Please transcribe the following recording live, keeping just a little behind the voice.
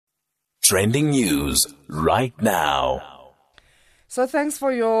trending news right now. So thanks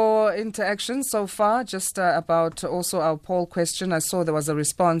for your interaction so far. Just about also our poll question. I saw there was a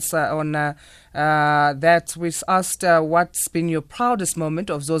response on that. We asked what's been your proudest moment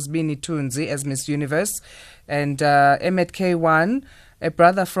of Zosbini Tunzi as Miss Universe. And Emmett K1, a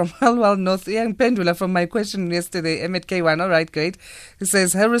brother from Halwal North, Ian Pendula from my question yesterday, Emmett K1, all right, great. He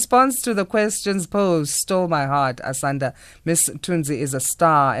says, her response to the questions posed stole my heart, Asanda. Miss Tunzi is a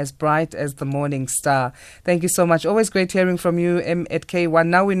star, as bright as the morning star. Thank you so much. Always great hearing from you, Emmett K1.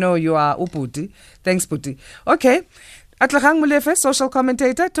 Now we know you are Uputi. Thanks, Puti. Okay. Atlehang Molefe, social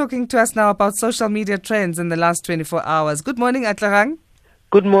commentator, talking to us now about social media trends in the last 24 hours. Good morning, Atlehang.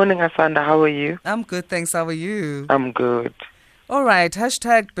 Good morning, Asanda. How are you? I'm good, thanks. How are you? I'm good. All right,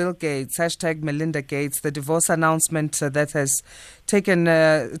 hashtag Bill Gates, hashtag Melinda Gates, the divorce announcement that has taken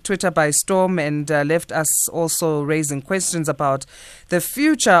Twitter by storm and left us also raising questions about the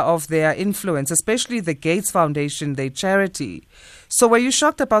future of their influence, especially the Gates Foundation, their charity. So were you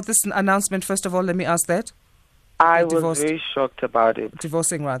shocked about this announcement? First of all, let me ask that. I was very shocked about it.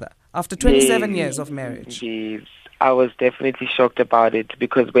 Divorcing, rather, after 27 years of marriage. Yes, I was definitely shocked about it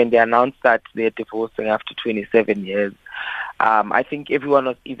because when they announced that they're divorcing after 27 years, I think everyone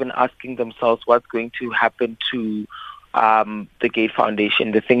was even asking themselves what's going to happen to the Gates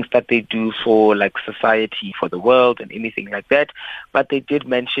Foundation, the things that they do for like society, for the world and anything like that. But they did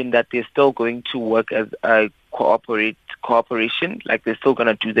mention that they're still going to work as a cooperation, like they're still going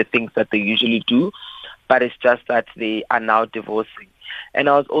to do the things that they usually do, but it's just that they are now divorcing. And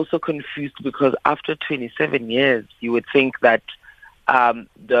I was also confused because after 27 years, you would think that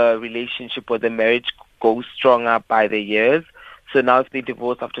the relationship or the marriage goes stronger by the years. So now if they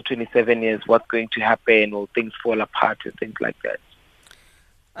divorce after 27 years, what's going to happen? Will things fall apart and things like that?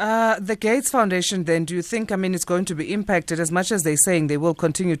 The Gates Foundation then, do you think, it's going to be impacted as much as they're saying they will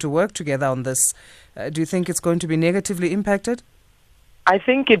continue to work together on this? Do you think it's going to be negatively impacted? I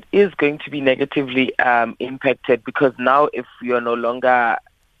think it is going to be negatively impacted because now if you're no longer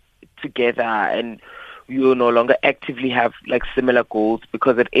together and you no longer actively have like similar goals,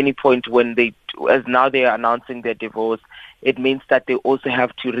 because at any point when as now they are announcing their divorce, it means that they also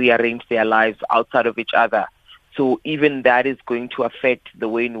have to rearrange their lives outside of each other. So even that is going to affect the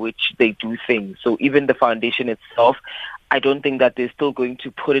way in which they do things. So even the foundation itself, I don't think that they're still going to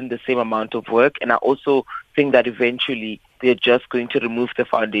put in the same amount of work. And I also think that eventually they're just going to remove the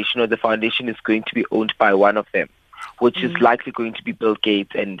foundation, or the foundation is going to be owned by one of them, which is likely going to be Bill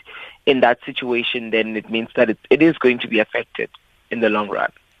Gates. And in that situation, then it means that it is going to be affected in the long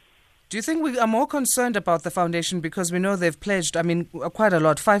run. Do you think we are more concerned about the foundation because we know they've pledged, quite a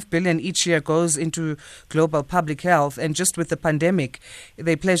lot, 5 billion each year goes into global public health, and just with the pandemic,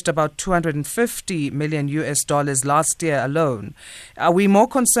 they pledged about $250 million last year alone. Are we more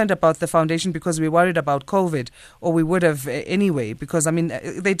concerned about the foundation because we're worried about COVID, or we would have anyway? Because,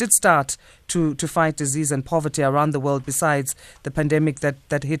 they did start to fight disease and poverty around the world besides the pandemic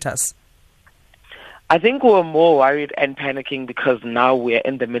that hit us. I think we're more worried and panicking because now we're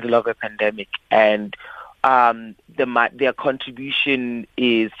in the middle of a pandemic, and their contribution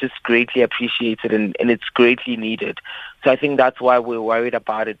is just greatly appreciated and it's greatly needed. So I think that's why we're worried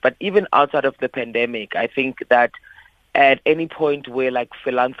about it. But even outside of the pandemic, I think that at any point where like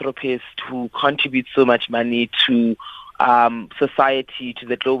philanthropists who contribute so much money to society, to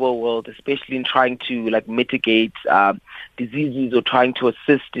the global world, especially in trying to like mitigate diseases or trying to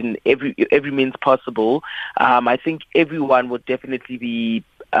assist in every means possible, I think everyone would definitely be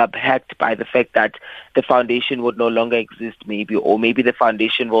hacked by the fact that the foundation would no longer exist, or maybe the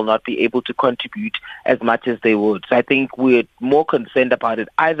foundation will not be able to contribute as much as they would. So I think we're more concerned about it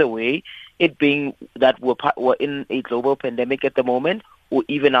either way, it being that we're in a global pandemic at the moment, or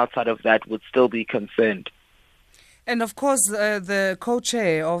even outside of that, would still be concerned. And of course, the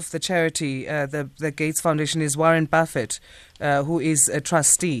co-chair of the charity, the Gates Foundation, is Warren Buffett, who is a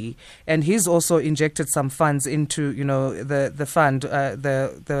trustee, and he's also injected some funds into, the fund,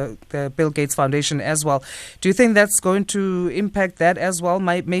 the Bill Gates Foundation as well. Do you think that's going to impact that as well?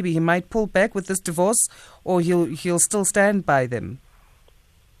 Maybe he might pull back with this divorce, or he'll still stand by them?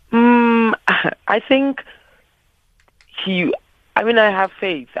 I think I have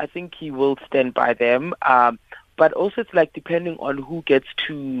faith. I think he will stand by them. But also it's like depending on who gets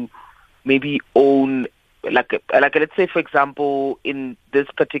to maybe own let's say, for example, in this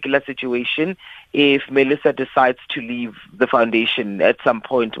particular situation, if Melissa decides to leave the foundation at some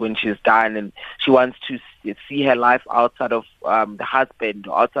point when she's done and she wants to see her life outside of the husband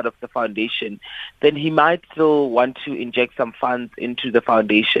or outside of the foundation, then he might still want to inject some funds into the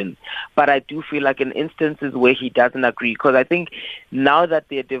foundation. But I do feel like in instances where he doesn't agree, because I think now that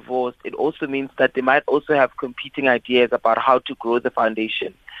they're divorced, it also means that they might also have competing ideas about how to grow the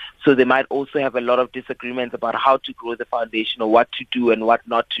foundation. So they might also have a lot of disagreements about how to grow the foundation or what to do and what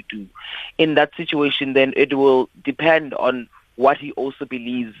not to do. In that situation, then it will depend on what he also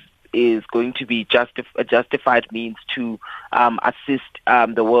believes is going to be a justified means to assist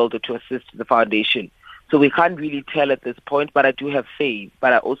the world or to assist the foundation. So we can't really tell at this point, but I do have faith.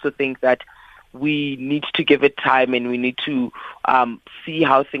 But I also think that we need to give it time and we need to see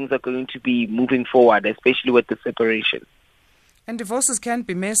how things are going to be moving forward, especially with the separation. And divorces can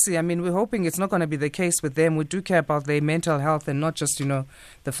be messy. I mean, we're hoping it's not going to be the case with them. We do care about their mental health and not just,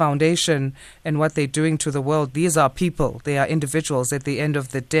 the foundation and what they're doing to the world. These are people. They are individuals at the end of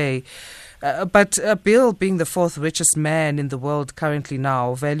the day. But Bill, being the fourth richest man in the world currently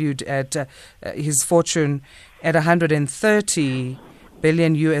now, valued at his fortune at 130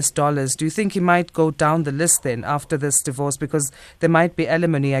 billion US dollars. Do you think he might go down the list then after this divorce? Because there might be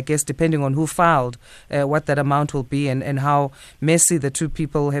alimony, I guess, depending on who filed, what that amount will be and how messy the two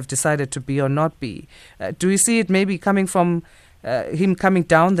people have decided to be or not be. Do you see it maybe coming from him coming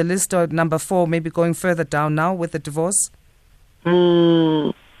down the list or number 4, maybe going further down now with the divorce?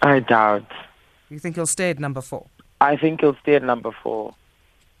 I doubt. You think he'll stay at number 4? I think he'll stay at number 4.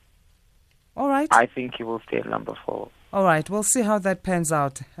 All right. I think he will stay at number 4. All right, we'll see how that pans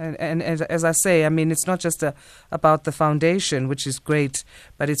out. And as I say, I mean, it's not just about the foundation, which is great,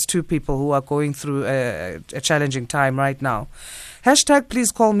 but it's two people who are going through a challenging time right now. Hashtag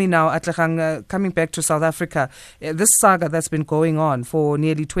please call me now, Atlehang, coming back to South Africa. This saga that's been going on for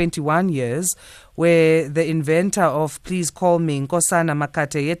nearly 21 years, where the inventor of Please Call Me, Nkosana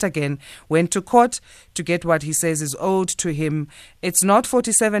Makate, yet again went to court to get what he says is owed to him. It's not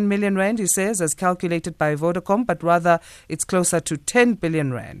 47 million rand, he says, as calculated by Vodacom, but rather it's closer to 10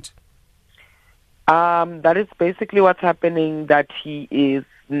 billion rand. That is basically what's happening, that he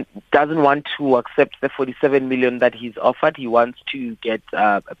doesn't want to accept the 47 million that he's offered. He wants to get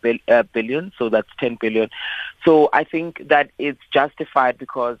a billion, so that's 10 billion. So I think that it's justified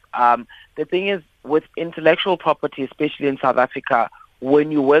because the thing is, with intellectual property, especially in South Africa,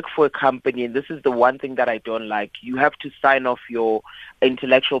 when you work for a company, and this is the one thing that I don't like, you have to sign off your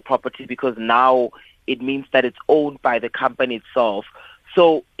intellectual property because now it means that it's owned by the company itself.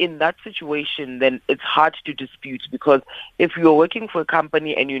 So in that situation, then it's hard to dispute, because if you're working for a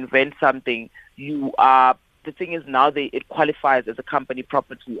company and you invent something, the thing is now it qualifies as a company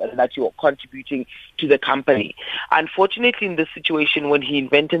property and that you're contributing to the company. Unfortunately, in this situation, when he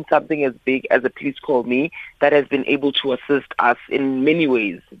invented something as big as a Please Call Me, that has been able to assist us in many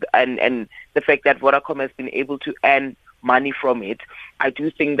ways, and the fact that Vodacom has been able to earn money from it, I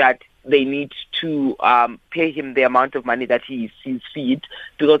do think that they need to pay him the amount of money that he sees fit,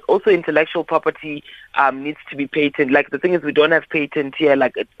 because also intellectual property needs to be patented. Like, the thing is, we don't have patent here.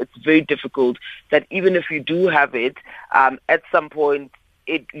 Like, it's very difficult that even if you do have it, at some point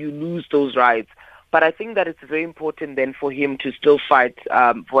you lose those rights. But I think that it's very important then for him to still fight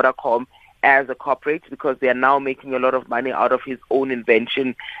Vodacom as a corporate, because they are now making a lot of money out of his own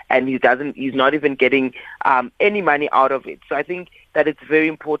invention, and he's not even getting any money out of it. So I think that it's very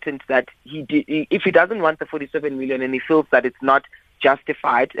important that if he doesn't want the 47 million and he feels that it's not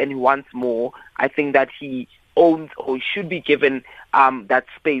justified and he wants more, I think that he owns or should be given that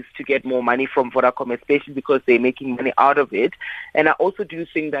space to get more money from Vodacom, especially because they're making money out of it. And I also do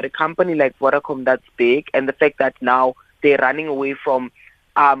think that a company like Vodacom that's big, and the fact that now they're running away from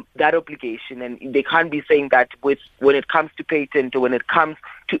that obligation, and they can't be saying that when it comes to patent or when it comes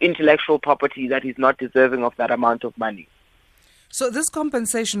to intellectual property that he's not deserving of that amount of money. So this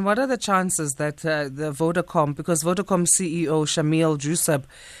compensation, what are the chances that the Vodacom, because Vodacom CEO Shamil Jusab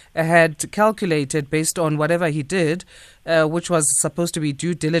had calculated based on whatever he did, which was supposed to be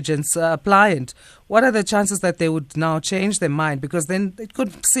due diligence pliant, what are the chances that they would now change their mind? Because then it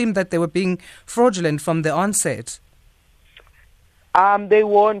could seem that they were being fraudulent from the onset. They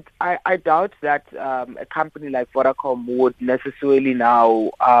won't. I doubt that a company like Vodacom would necessarily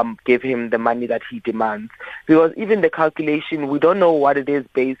now give him the money that he demands, because even the calculation, we don't know what it is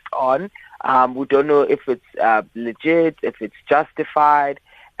based on. We don't know if it's legit, if it's justified,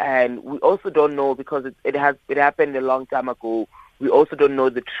 and we also don't know, because it happened a long time ago. We also don't know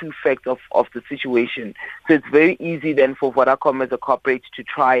the true facts of the situation. So it's very easy then for Vodacom as a corporate to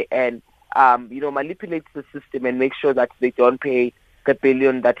try and manipulates the system and makes sure that they don't pay the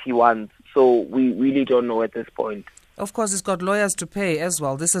billion that he wants. So we really don't know at this point. Of course, he's got lawyers to pay as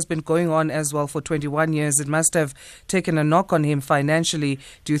well. This has been going on as well for 21 years. It must have taken a knock on him financially.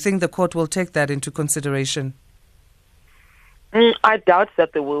 Do you think the court will take that into consideration? I doubt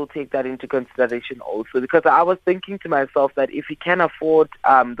that they will take that into consideration also, because I was thinking to myself that if he can afford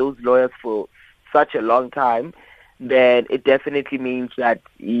those lawyers for such a long time, then it definitely means that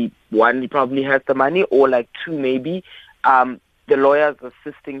he probably has the money, or like two, maybe. The lawyers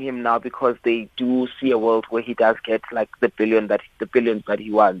assisting him now because they do see a world where he does get like the billions that he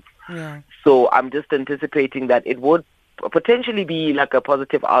wants. Yeah. So I'm just anticipating that it would potentially be like a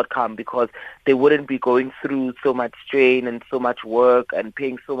positive outcome, because they wouldn't be going through so much strain and so much work and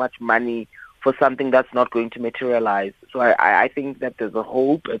paying so much money for something that's not going to materialize. So I think that there's a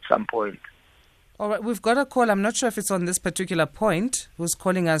hope at some point. All right, we've got a call. I'm not sure if it's on this particular point. Who's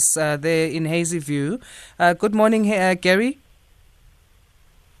calling us there in Hazy View? Good morning, Gary.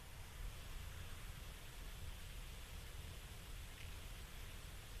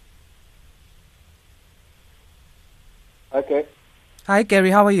 Okay. Hi,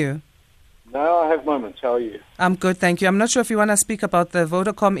 Gary. How are you? No, I have moments. How are you? I'm good, thank you. I'm not sure if you want to speak about the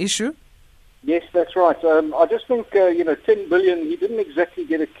Vodacom issue. Yes, that's right. I just think, 10 billion, he didn't exactly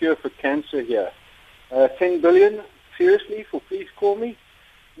get a cure for cancer here. 10 billion? Seriously? For Please Call Me?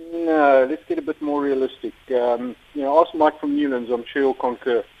 No, let's get a bit more realistic. Ask Mike from Newlands. I'm sure he'll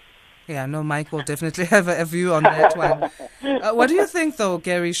concur. Yeah, no, Mike will definitely have a view on that one. What do you think, though,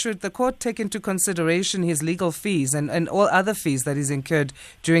 Gary? Should the court take into consideration his legal fees and all other fees that he's incurred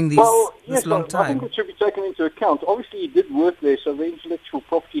during this long time? I think it should be taken into account. Obviously, he did work there, so the intellectual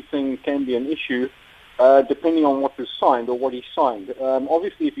property thing can be an issue, depending on what was signed or what he signed.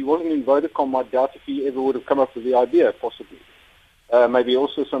 Obviously, if he wasn't in Vodacom, I doubt if he ever would have come up with the idea, possibly. Maybe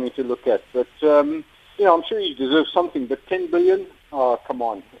also something to look at. But, I'm sure he deserves something, but 10 billion? Oh, come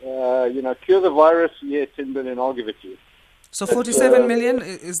on. Cure the virus, 10 billion, I'll give it to you. So 47 million,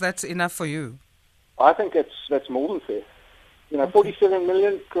 is that enough for you? I think that's more than fair. Okay. 47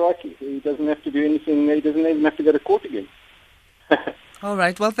 million, crikey. He doesn't have to do anything. He doesn't even have to go to court again. All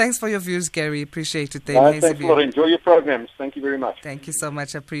right. Well, thanks for your views, Gary. Appreciate it. Thanks a lot. Enjoy your programs. Thank you very much. Thank you so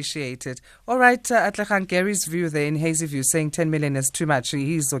much. Appreciate it. All right. Atlehang, Gary's view there in Hazy View, saying 10 million is too much.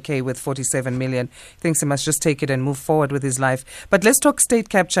 He's okay with 47 million. He thinks he must just take it and move forward with his life. But let's talk state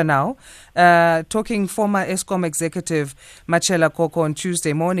capture now. Talking former ESCOM executive Machela Koko on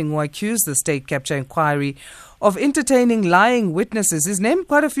Tuesday morning, who accused the state capture inquiry of entertaining lying witnesses. He's named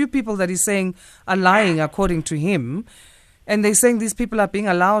quite a few people that he's saying are lying, according to him. And they're saying these people are being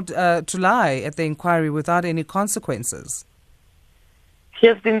allowed to lie at the inquiry without any consequences. He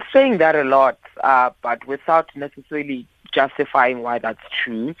has been saying that a lot, but without necessarily justifying why that's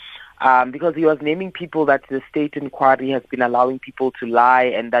true. Because he was naming people that the state inquiry has been allowing people to lie,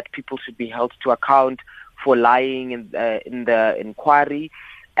 and that people should be held to account for lying in the inquiry.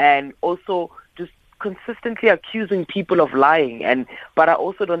 And also just consistently accusing people of lying, but I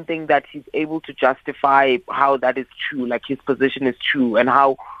also don't think that he's able to justify how that is true, like his position is true, and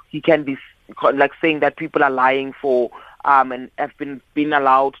how he can be like saying that people are lying for and have been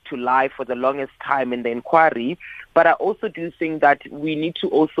allowed to lie for the longest time in the inquiry. But I also do think that we need to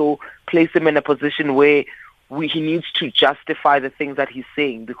also place him in a position where he needs to justify the things that he's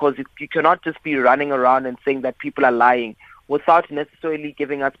saying, because you cannot just be running around and saying that people are lying without necessarily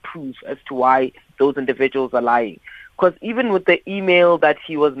giving us proof as to why those individuals are lying. Because even with the email that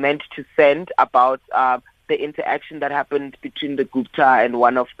he was meant to send about the interaction that happened between the Gupta and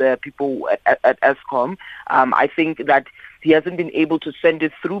one of the people at ESCOM, I think that he hasn't been able to send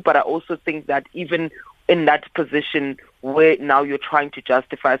it through. But I also think that even in that position where now you're trying to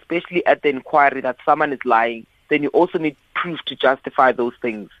justify, especially at the inquiry, that someone is lying, then you also need proof to justify those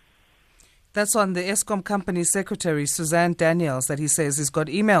things. That's on the ESCOM company secretary, Suzanne Daniels, that he says he's got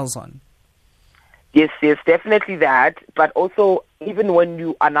emails on. Yes, definitely that. But also, even when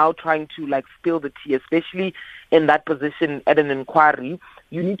you are now trying to spill the tea, especially in that position at an inquiry,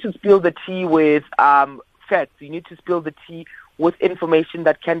 you need to spill the tea with facts. You need to spill the tea with information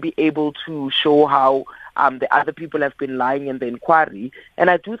that can be able to show how the other people have been lying in the inquiry. And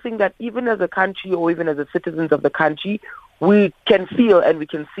I do think that even as a country, or even as a citizens of the country, we can feel and we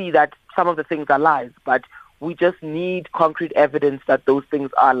can see that some of the things are lies, but we just need concrete evidence that those things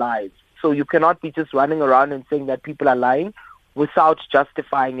are lies. So you cannot be just running around and saying that people are lying without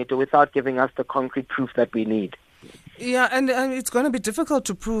justifying it or without giving us the concrete proof that we need. Yeah, and it's going to be difficult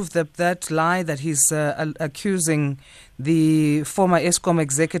to prove that lie that he's accusing the former ESCOM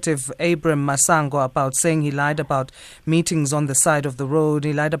executive Abram Masango about, saying he lied about meetings on the side of the road.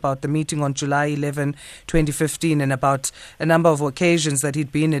 He lied about the meeting on July 11, 2015, and about a number of occasions that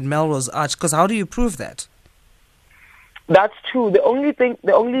he'd been in Melrose Arch. Because how do you prove that? That's true. The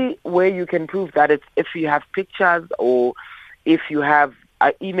only way you can prove that is if you have pictures or if you have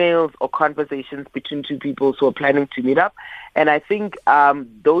emails or conversations between two people who are planning to meet up. And I think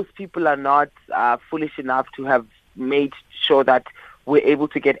those people are not foolish enough to have made sure that we're able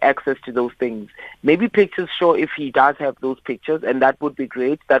to get access to those things. Maybe pictures show if he does have those pictures, and that would be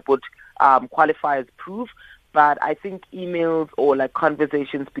great. That would qualify as proof. But I think emails or like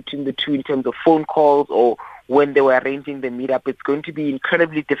conversations between the two in terms of phone calls or when they were arranging the meetup, it's going to be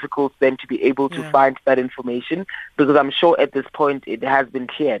incredibly difficult then to be able to find that information, because I'm sure at this point it has been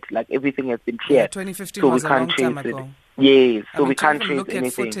cleared, like everything has been cleared. 2015 so was we a can't long trace time it. ago. Yes, so I mean, we can't to trace look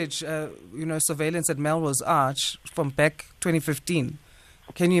anything. at footage, surveillance at Melrose Arch from back 2015.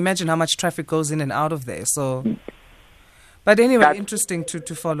 Can you imagine how much traffic goes in and out of there? So, but anyway, interesting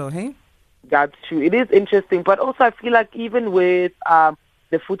to follow, hey? That's true. It is interesting, but also I feel like even with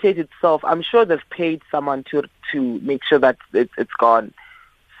the footage itself, I'm sure they've paid someone to make sure that it's gone.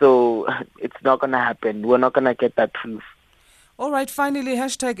 So it's not going to happen. We're not going to get that proof. All right, finally,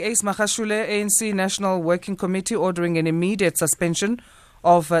 hashtag Ace Magashule, ANC National Working Committee ordering an immediate suspension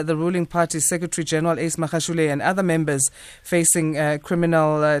of the ruling party's Secretary General Ace Magashule and other members facing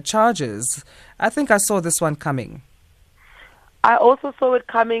criminal charges. I think I saw this one coming. I also saw it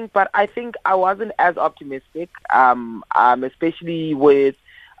coming, but I think I wasn't as optimistic, especially with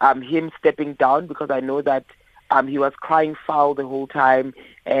him stepping down, because I know that he was crying foul the whole time,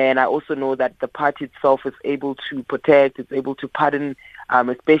 and I also know that the party itself is able to protect, it's able to pardon,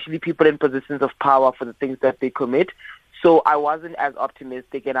 especially people in positions of power for the things that they commit. So I wasn't as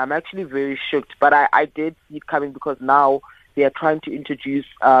optimistic, and I'm actually very shocked, but I did see it coming, because now they are trying to introduce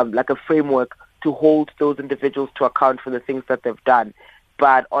like a framework to hold those individuals to account for the things that they've done.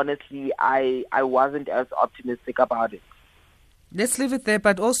 But honestly, I wasn't as optimistic about it. Let's leave it there,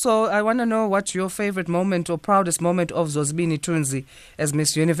 but also I want to know what your favorite moment or proudest moment of Zozibini Tunzi as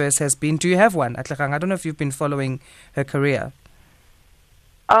Miss Universe has been. Do you have one, Atlehang? I don't know if you've been following her career.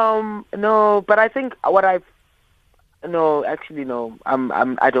 No, but I think no.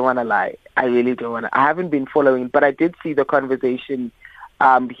 I don't want to lie. I really don't want to. I haven't been following, but I did see the conversation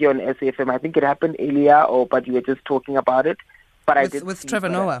here on SAFM. I think it happened earlier, but you were just talking about it. But I did with Trevor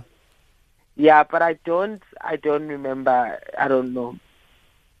Noah. Yeah, but I don't remember. I don't know.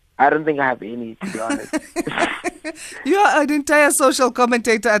 I don't think I have any, to be honest. You are an entire social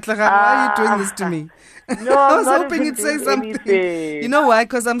commentator, Atlehang. Why are you doing this to me? No, I was not hoping you'd say something. Anything. You know why?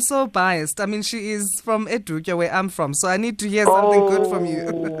 Because I'm so biased. I mean, she is from Edukya, where I'm from, so I need to hear something good from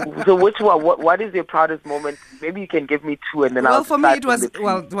you. So which one? What is your proudest moment? Maybe you can give me two, and then I'll. Well, for me, it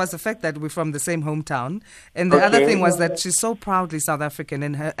was the fact that we're from the same hometown, and the other thing was that she's so proudly South African,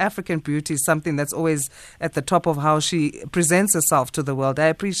 and her African beauty is something that's always at the top of how she presents herself to the world. I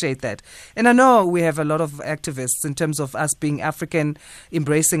appreciate that, and I know we have a lot of activists in terms of us being African,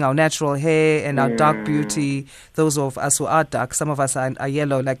 embracing our natural hair and our dark beauty. Those of us who are dark, some of us are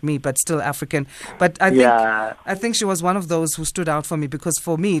yellow like me, but still African. But I think she was one of those who stood out for me, because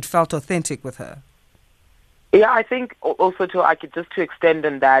for me it felt authentic with her. Yeah, I think also to extend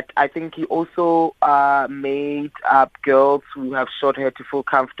on that, I think he also made girls who have short hair to feel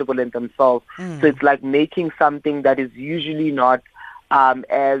comfortable in themselves. So it's like making something that is usually not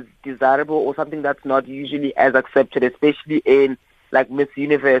as desirable, or something that's not usually as accepted, especially in like Miss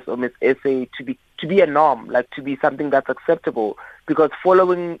Universe or Miss SA, to be a norm, like to be something that's acceptable. Because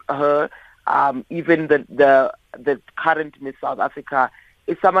following her, even the current Miss South Africa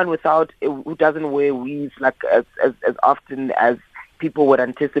is someone who doesn't wear weaves like as often as people would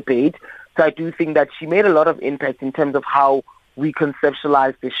anticipate. So I do think that she made a lot of impact in terms of how we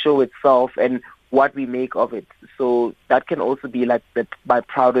conceptualize the show itself and what we make of it. So that can also be like my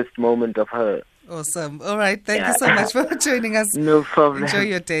proudest moment of her. Awesome. All right. Thank you so much for joining us. No problem. Enjoy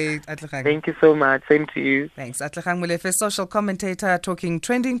your day, Atlehang. Thank you so much. Same to you. Thanks. Atlehang Molefe, social commentator, talking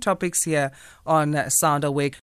trending topics here on Sound Awake.